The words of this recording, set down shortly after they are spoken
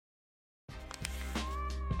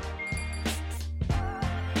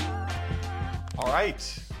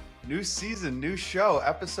right. New season, new show,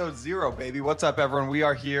 episode 0, baby. What's up, everyone? We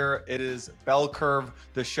are here. It is Bell Curve,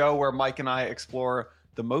 the show where Mike and I explore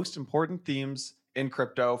the most important themes in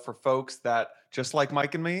crypto for folks that, just like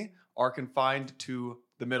Mike and me, are confined to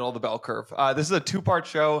the middle of the bell curve. This is a 2-part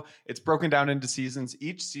show. It's broken down into seasons.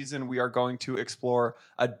 Each season, we are going to explore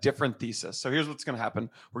a different thesis. So here's what's going to happen.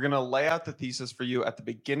 We're going to lay out the thesis for you at the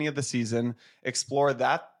beginning of the season, explore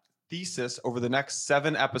that thesis over the next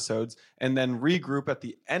 7 episodes, and then regroup at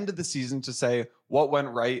the end of the season to say what went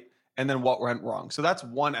right and then what went wrong. So that's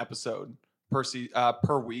one episode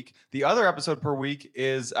per week. The other episode per week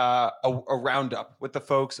is a roundup with the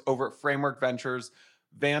folks over at Framework Ventures.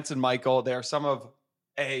 Vance and Michael, they are some of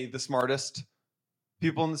A, the smartest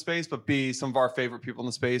people in the space, but B, some of our favorite people in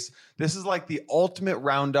the space. This is like the ultimate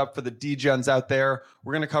roundup for the degens out there.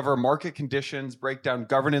 We're going to cover market conditions, break down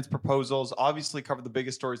governance proposals, obviously cover the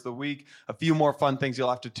biggest stories of the week, a few more fun things you'll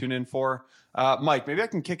have to tune in for. Mike, maybe I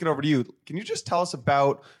can kick it over to you. Can you just tell us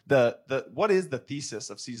about what is the thesis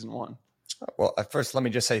of season 1? Well, at first, let me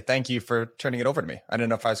just say thank you for turning it over to me. I didn't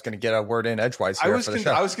know if I was going to get a word in edgewise here for the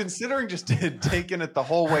show. I was considering just taking it the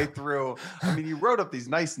whole way through. I mean, you wrote up these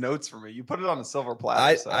nice notes for me. You put it on a silver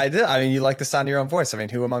platter. I did. I mean, you like the sound of your own voice. I mean,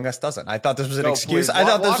 who among us doesn't? I thought this was an excuse. Please. I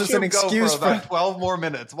thought this was an Watch him excuse go for about 12 more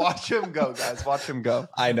minutes. Watch him go, guys. Watch him go.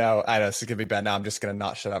 I know. This is going to be bad. Now I'm just going to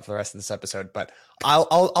not shut up for the rest of this episode, but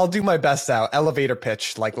I'll do my best now. Elevator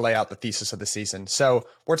pitch, like lay out the thesis of the season. So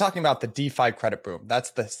we're talking about the DeFi credit boom.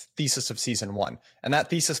 That's the thesis of season 1. And that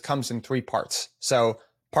thesis comes in 3 parts. So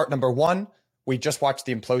part number 1, we just watched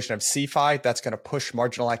the implosion of CeFi. That's going to push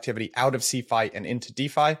marginal activity out of CeFi and into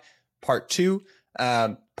DeFi. Part 2,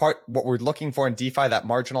 what we're looking for in DeFi, that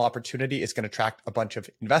marginal opportunity is going to attract a bunch of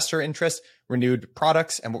investor interest, renewed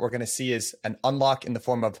products. And what we're going to see is an unlock in the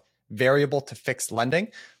form of variable to fixed lending.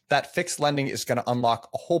 That fixed lending is going to unlock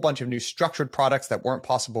a whole bunch of new structured products that weren't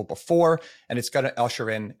possible before. And it's going to usher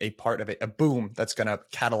in a part of it, a boom that's going to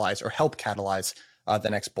catalyze or help catalyze the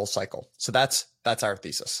next bull cycle. So that's our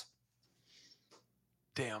thesis.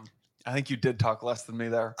 Damn. I think you did talk less than me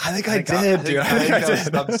there. I think I did, dude. I think I did.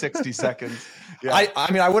 About 60 seconds. Yeah.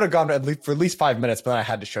 I mean, I would have gone for at least 5 minutes, but I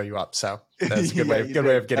had to show you up. So that's a good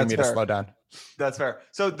way of getting me to slow down. That's fair.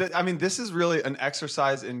 So, this is really an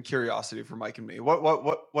exercise in curiosity for Mike and me.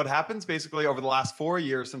 What happens basically over the last 4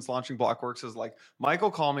 years since launching Blockworks is like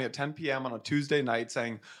Michael called me at 10 p.m. on a Tuesday night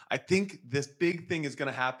saying, I think this big thing is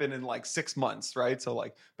going to happen in like 6 months, right? So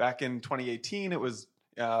like back in 2018, it was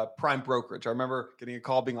prime brokerage. I remember getting a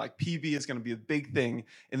call being like, PB is going to be a big thing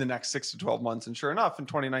in the next 6 to 12 months. And sure enough, in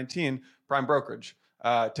 2019, prime brokerage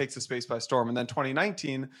takes the space by storm. And then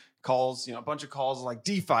 2019 calls, a bunch of calls like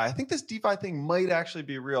DeFi. I think this DeFi thing might actually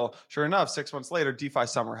be real. Sure enough, 6 months later, DeFi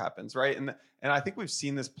summer happens, right? And I think we've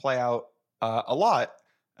seen this play out a lot.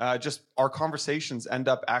 Just our conversations end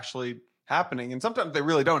up actually happening. And sometimes they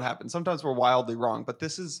really don't happen. Sometimes we're wildly wrong. But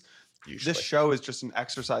this show is just an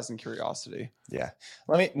exercise in curiosity. Yeah.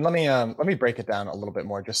 Let me break it down a little bit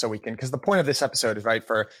more just so we can, because the point of this episode is I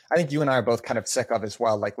think you and I are both kind of sick of as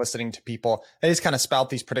well, like listening to people. They just kind of spout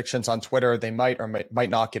these predictions on Twitter. They might or might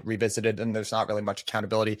not get revisited and there's not really much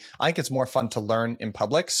accountability. I think it's more fun to learn in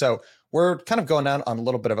public. So we're kind of going down on a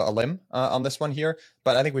little bit of a limb on this one here,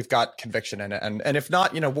 but I think we've got conviction in it. And if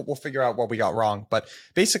not, we'll figure out what we got wrong. But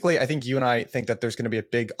basically, I think you and I think that there's going to be a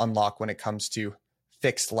big unlock when it comes to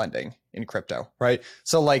fixed lending in crypto, right?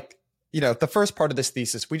 So the first part of this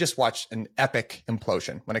thesis, we just watched an epic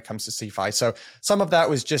implosion when it comes to CeFi. So some of that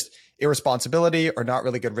was just irresponsibility or not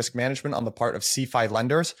really good risk management on the part of CeFi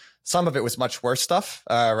lenders. Some of it was much worse stuff,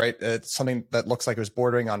 right? It's something that looks like it was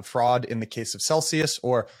bordering on fraud in the case of Celsius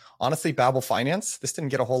or honestly, Babel Finance. This didn't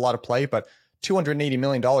get a whole lot of play, but $280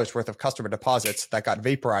 million worth of customer deposits that got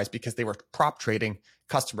vaporized because they were prop trading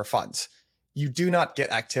customer funds. You do not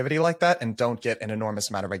get activity like that and don't get an enormous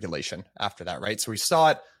amount of regulation after that, right? So we saw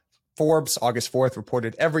it. Forbes, August 4th,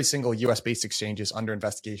 reported every single US-based exchange is under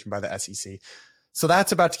investigation by the SEC. So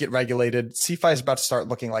that's about to get regulated. CeFi is about to start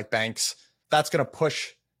looking like banks. That's going to push.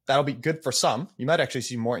 That'll be good for some. You might actually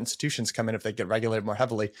see more institutions come in if they get regulated more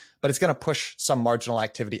heavily, but it's going to push some marginal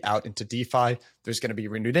activity out into DeFi. There's going to be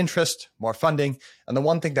renewed interest, more funding. And the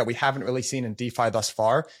one thing that we haven't really seen in DeFi thus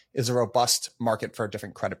far is a robust market for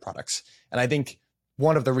different credit products. And I think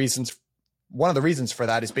one of the reasons for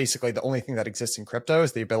that is basically the only thing that exists in crypto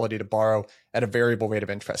is the ability to borrow at a variable rate of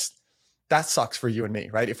interest. That sucks for you and me,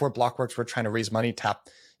 right? If we're Blockworks, we're trying to raise money, tap,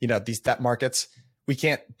 these debt markets. We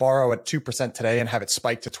can't borrow at 2% today and have it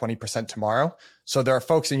spike to 20% tomorrow. So there are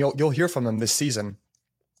folks, and you'll hear from them this season,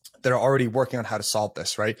 that are already working on how to solve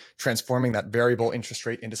this, right? Transforming that variable interest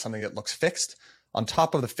rate into something that looks fixed. On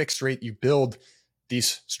top of the fixed rate, you build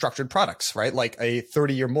these structured products, right? Like a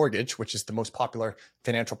 30-year mortgage, which is the most popular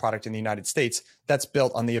financial product in the United States, that's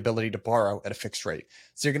built on the ability to borrow at a fixed rate.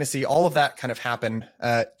 So you're going to see all of that kind of happen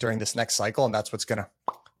during this next cycle, and that's what's going to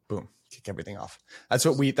boom, kick everything off. That's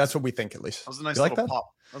what we think, at least. That was a nice you little like that?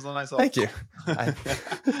 pop. That was a nice little Thank you.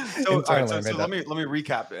 So let me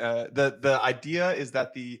recap. The idea is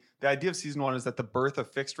that the idea of season one is that the birth of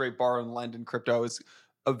fixed rate borrow and lend in crypto is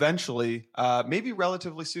eventually, maybe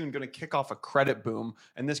relatively soon, going to kick off a credit boom,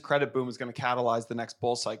 and this credit boom is going to catalyze the next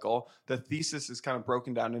bull cycle. The thesis is kind of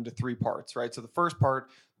broken down into three parts, right? So the first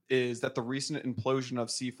part is that the recent implosion of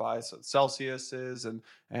CeFi, so Celsius's and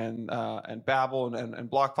Babel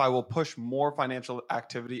and BlockFi, will push more financial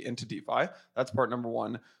activity into DeFi. That's part number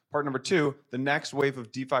one. Part number two, the next wave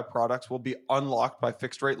of DeFi products will be unlocked by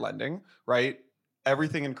fixed rate lending, right?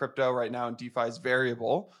 Everything in crypto right now in DeFi is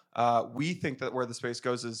variable. We think that where the space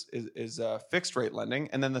goes is fixed rate lending.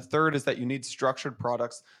 And then the third is that you need structured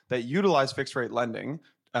products that utilize fixed rate lending,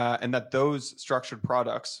 and that those structured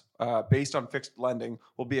products based on fixed lending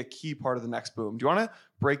will be a key part of the next boom. Do you want to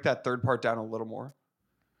break that third part down a little more?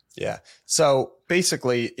 Yeah. So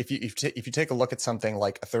basically, if you take a look at something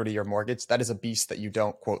like a 30-year mortgage, that is a beast that you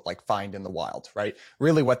don't, quote, like find in the wild, right?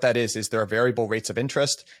 Really what that is there are variable rates of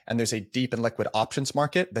interest, and there's a deep and liquid options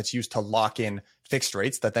market that's used to lock in fixed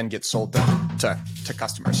rates that then get sold to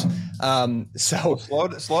customers. So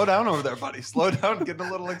slow down over there, buddy. Slow down, getting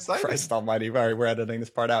a little excited. Christ almighty. We're editing this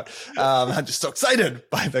part out. I'm just so excited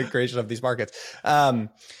by the creation of these markets.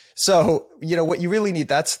 So, what you really need,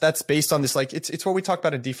 that's based on this, like, it's what we talk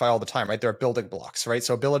about in DeFi all the time, right? There are building blocks, right?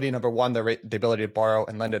 So ability number one, the ability to borrow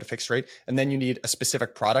and lend at a fixed rate. And then you need a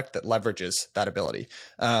specific product that leverages that ability.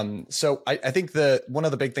 So I think one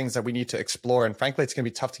of the big things that we need to explore, and frankly, it's going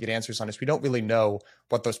to be tough to get answers on, is we don't really know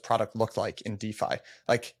what those products look like in DeFi.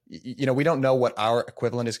 Like, we don't know what our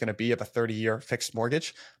equivalent is going to be of a 30-year fixed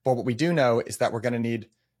mortgage. But what we do know is that we're going to need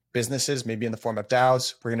businesses, maybe in the form of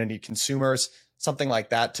DAOs. We're going to need consumers, something like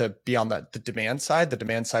that, to be on the demand side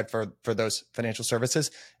for those financial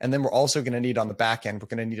services. And then we're also going to need on the back end, we're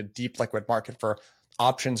going to need a deep liquid market for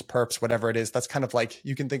options, perps, whatever it is. That's kind of like,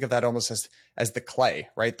 you can think of that almost as the clay,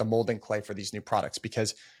 right? The molding clay for these new products.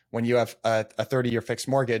 Because when you have a 30-year fixed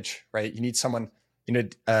mortgage, right, you need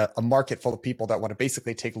a market full of people that want to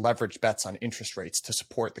basically take leverage bets on interest rates to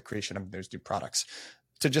support the creation of those new products.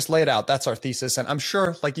 To just lay it out, that's our thesis. And I'm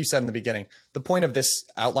sure, like you said in the beginning, the point of this,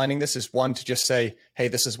 outlining this, is one, to just say, hey,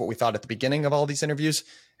 this is what we thought at the beginning of all these interviews.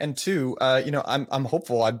 And two, I'm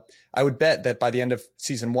hopeful. I would bet that by the end of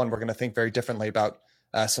season one, we're going to think very differently about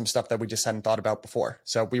some stuff that we just hadn't thought about before.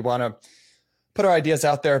 So we want to put our ideas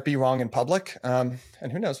out there, be wrong in public. And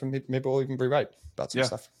who knows, maybe we'll even be right about some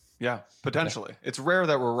stuff. Yeah, potentially. Yeah. It's rare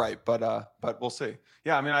that we're right, but we'll see.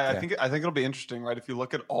 Yeah, I mean, I think it'll be interesting, right? If you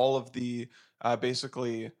look at all of the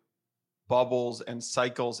basically bubbles and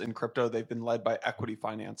cycles in crypto, they've been led by equity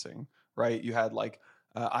financing, right? You had like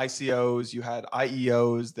ICOs, you had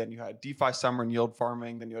IEOs, then you had DeFi summer and yield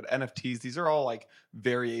farming, then you had NFTs. These are all like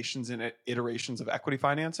variations and iterations of equity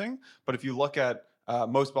financing. But if you look at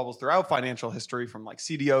most bubbles throughout financial history, from like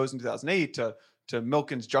CDOs in 2008 to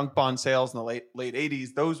Milken's junk bond sales in the late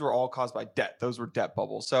 80s, those were all caused by debt. Those were debt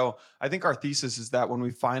bubbles. So I think our thesis is that when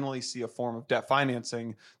we finally see a form of debt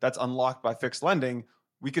financing that's unlocked by fixed lending,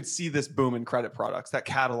 we could see this boom in credit products that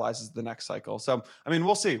catalyzes the next cycle. So, I mean,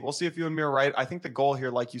 we'll see. We'll see if you and me are right. I think the goal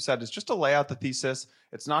here, like you said, is just to lay out the thesis.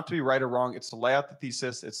 It's not to be right or wrong. It's to lay out the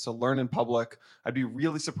thesis. It's to learn in public. I'd be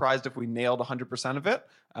really surprised if we nailed 100% of it.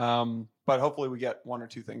 But hopefully we get one or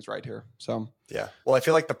two things right here. So, yeah. Well, I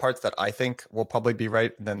feel like the parts that I think will probably be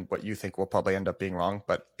right, and then what you think will probably end up being wrong.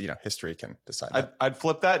 But, history can decide. I'd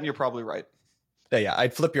flip that, and you're probably right. Yeah,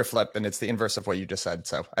 I'd flip your flip, and it's the inverse of what you just said.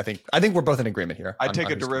 So I think we're both in agreement here. I'd take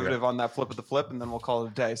a derivative on that flip of the flip, and then we'll call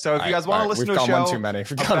it a day. So if you guys want to listen to a show, we've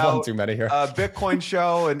gone one too many here. A Bitcoin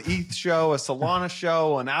show, an ETH show, a Solana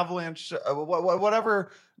show, an Avalanche,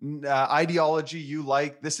 whatever ideology you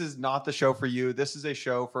like, this is not the show for you. This is a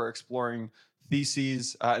show for exploring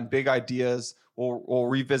theses and big ideas. We'll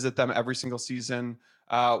revisit them every single season.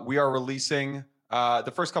 We are releasing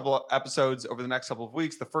the first couple of episodes over the next couple of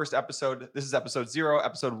weeks. The first episode, this is episode 0.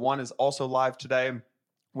 Episode 1 is also live today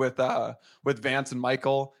with Vance and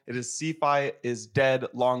Michael. It is CeFi is dead,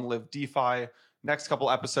 long live DeFi. Next couple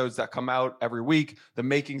episodes that come out every week: the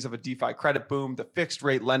makings of a DeFi credit boom, the fixed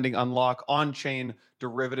rate lending unlock, on-chain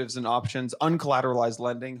derivatives and options, uncollateralized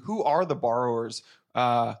lending. Who are the borrowers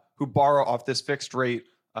who borrow off this fixed rate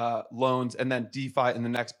loans, and then DeFi in the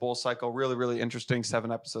next bull cycle? Really, really interesting.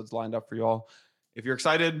 7 episodes lined up for you all. If you're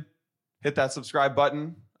excited, hit that subscribe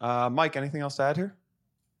button. Mike, anything else to add here?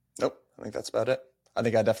 Nope. I think that's about it. I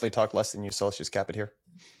think I definitely talk less than you, so let's just cap it here.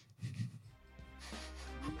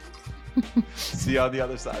 See you on the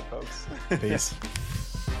other side, folks. Peace.